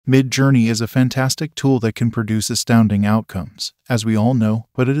MidJourney is a fantastic tool that can produce astounding outcomes, as we all know,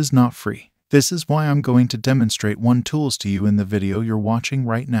 but it is not free. This is why I'm going to demonstrate one tools to you in the video you're watching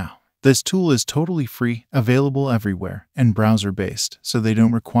right now. This tool is totally free, available everywhere, and browser-based, so they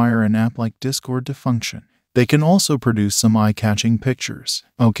don't require an app like Discord to function. They can also produce some eye-catching pictures.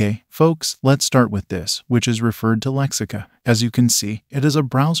 Okay, folks, let's start with this, which is referred to Lexica. As you can see, it is a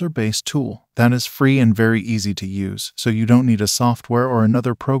browser-based tool that is free and very easy to use, so you don't need a software or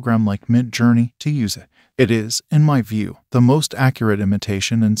another program like MidJourney to use it. It is, in my view, the most accurate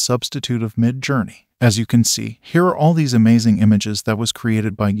imitation and substitute of MidJourney. As you can see, here are all these amazing images that was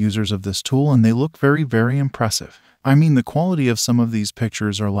created by users of this tool, and they look very, very impressive. I mean, the quality of some of these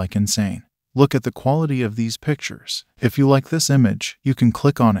pictures are like insane. Look at the quality of these pictures. If you like this image, you can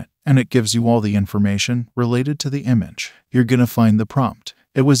click on it, and it gives you all the information related to the image. You're gonna find the prompt.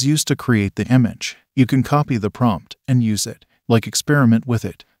 It was used to create the image. You can copy the prompt and use it, like experiment with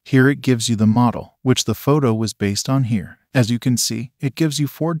it. Here it gives you the model, which the photo was based on here. As you can see, it gives you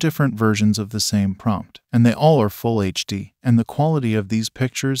 4 different versions of the same prompt, and they all are full HD, and the quality of these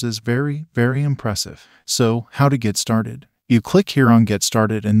pictures is very, very impressive. So, how to get started? You click here on Get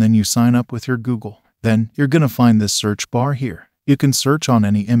Started and then you sign up with your Google. Then, you're gonna find this search bar here. You can search on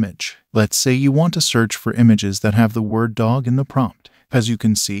any image. Let's say you want to search for images that have the word dog in the prompt. As you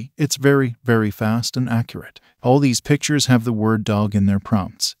can see, it's very, very fast and accurate. All these pictures have the word dog in their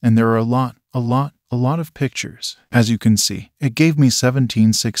prompts, and there are a lot of pictures. As you can see, it gave me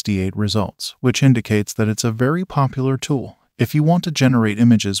 1768 results, which indicates that it's a very popular tool. If you want to generate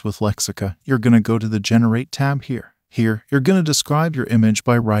images with Lexica, you're gonna go to the Generate tab here. Here, you're going to describe your image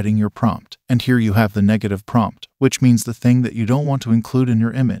by writing your prompt, and here you have the negative prompt, which means the thing that you don't want to include in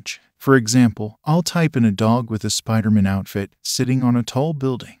your image. For example, I'll type in a dog with a Spider-Man outfit sitting on a tall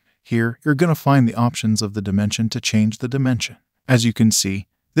building. Here, you're going to find the options of the dimension to change the dimension. As you can see,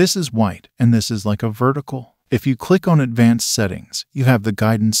 this is white, and this is like a vertical. If you click on Advanced Settings, you have the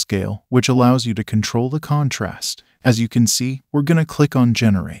guidance scale, which allows you to control the contrast. As you can see, we're going to click on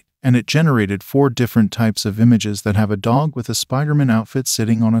Generate. And it generated 4 different types of images that have a dog with a Spider-Man outfit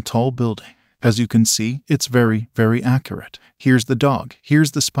sitting on a tall building. As you can see, it's very, very accurate. Here's the dog,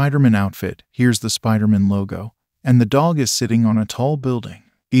 here's the Spider-Man outfit, here's the Spider-Man logo, and the dog is sitting on a tall building.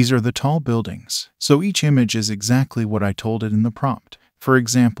 These are the tall buildings. So each image is exactly what I told it in the prompt. For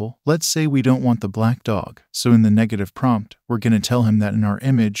example, let's say we don't want the black dog, so in the negative prompt, we're going to tell him that in our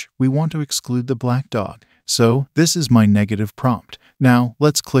image, we want to exclude the black dog. So, this is my negative prompt. Now,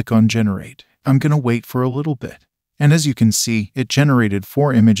 let's click on Generate. I'm going to wait for a little bit. And as you can see, it generated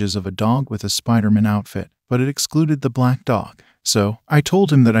 4 images of a dog with a Spider-Man outfit, but it excluded the black dog. So, I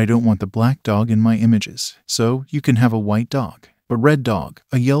told him that I don't want the black dog in my images. So, you can have a white dog, a red dog,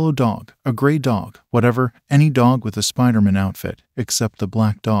 a yellow dog, a gray dog, whatever, any dog with a Spider-Man outfit, except the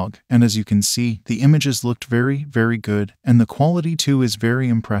black dog. And as you can see, the images looked very, very good, and the quality too is very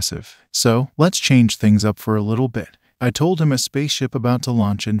impressive. So, let's change things up for a little bit. I told him a spaceship about to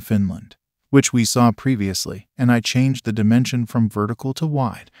launch in Finland, which we saw previously, and I changed the dimension from vertical to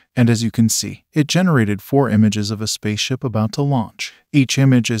wide. And as you can see, it generated 4 images of a spaceship about to launch. Each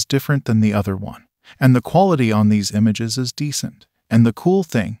image is different than the other one, and the quality on these images is decent. And the cool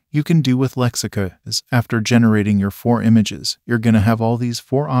thing you can do with Lexica is, after generating your 4 images, you're going to have all these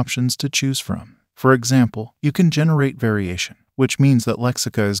 4 options to choose from. For example, you can generate variation, which means that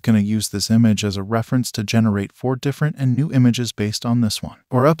Lexica is going to use this image as a reference to generate 4 different and new images based on this one.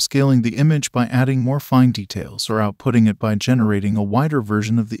 Or upscaling the image by adding more fine details, or outputting it by generating a wider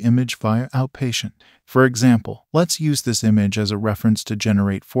version of the image via Outpatient. For example, let's use this image as a reference to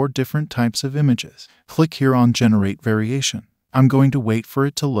generate 4 different types of images. Click here on Generate Variation. I'm going to wait for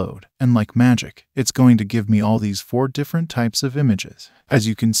it to load, and like magic, it's going to give me all these 4 different types of images. As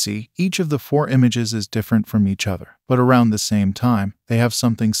you can see, each of the 4 images is different from each other, but around the same time, they have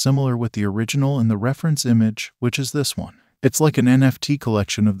something similar with the original and the reference image, which is this one. It's like an NFT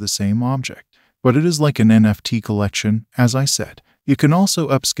collection of the same object. But it is like an NFT collection, as I said. You can also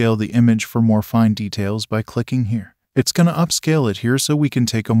upscale the image for more fine details by clicking here. It's going to upscale it here so we can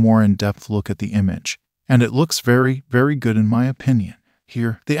take a more in-depth look at the image. And it looks very, very good in my opinion.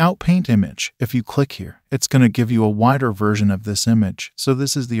 Here, the Outpaint image, if you click here, it's going to give you a wider version of this image. So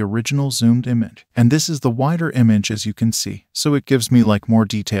this is the original zoomed image. And this is the wider image, as you can see. So it gives me like more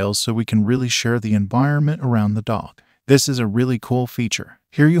details so we can really share the environment around the dog. This is a really cool feature.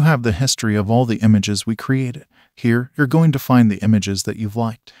 Here you have the history of all the images we created. Here, you're going to find the images that you've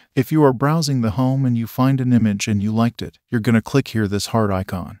liked. If you are browsing the home and you find an image and you liked it, you're going to click here this heart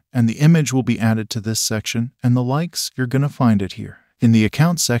icon, and the image will be added to this section, and the likes, you're going to find it here. In the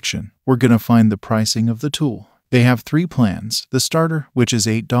account section, we're going to find the pricing of the tool. They have 3 plans: the starter, which is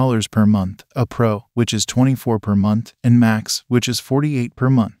 $8 per month, a pro, which is $24 per month, and max, which is $48 per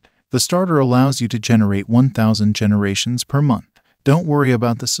month. The starter allows you to generate 1,000 generations per month. Don't worry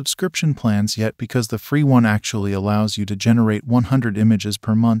about the subscription plans yet because the free one actually allows you to generate 100 images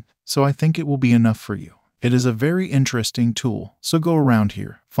per month, so I think it will be enough for you. It is a very interesting tool, so go around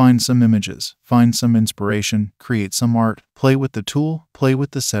here, find some images, find some inspiration, create some art, play with the tool, play with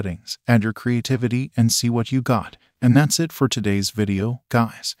the settings, add your creativity, and see what you got. And that's it for today's video,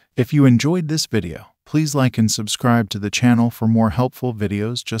 guys. If you enjoyed this video, please like and subscribe to the channel for more helpful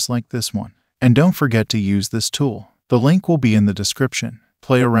videos just like this one. And don't forget to use this tool. The link will be in the description.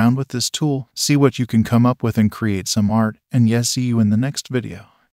 Play around with this tool, see what you can come up with and create some art, and yes, see you in the next video.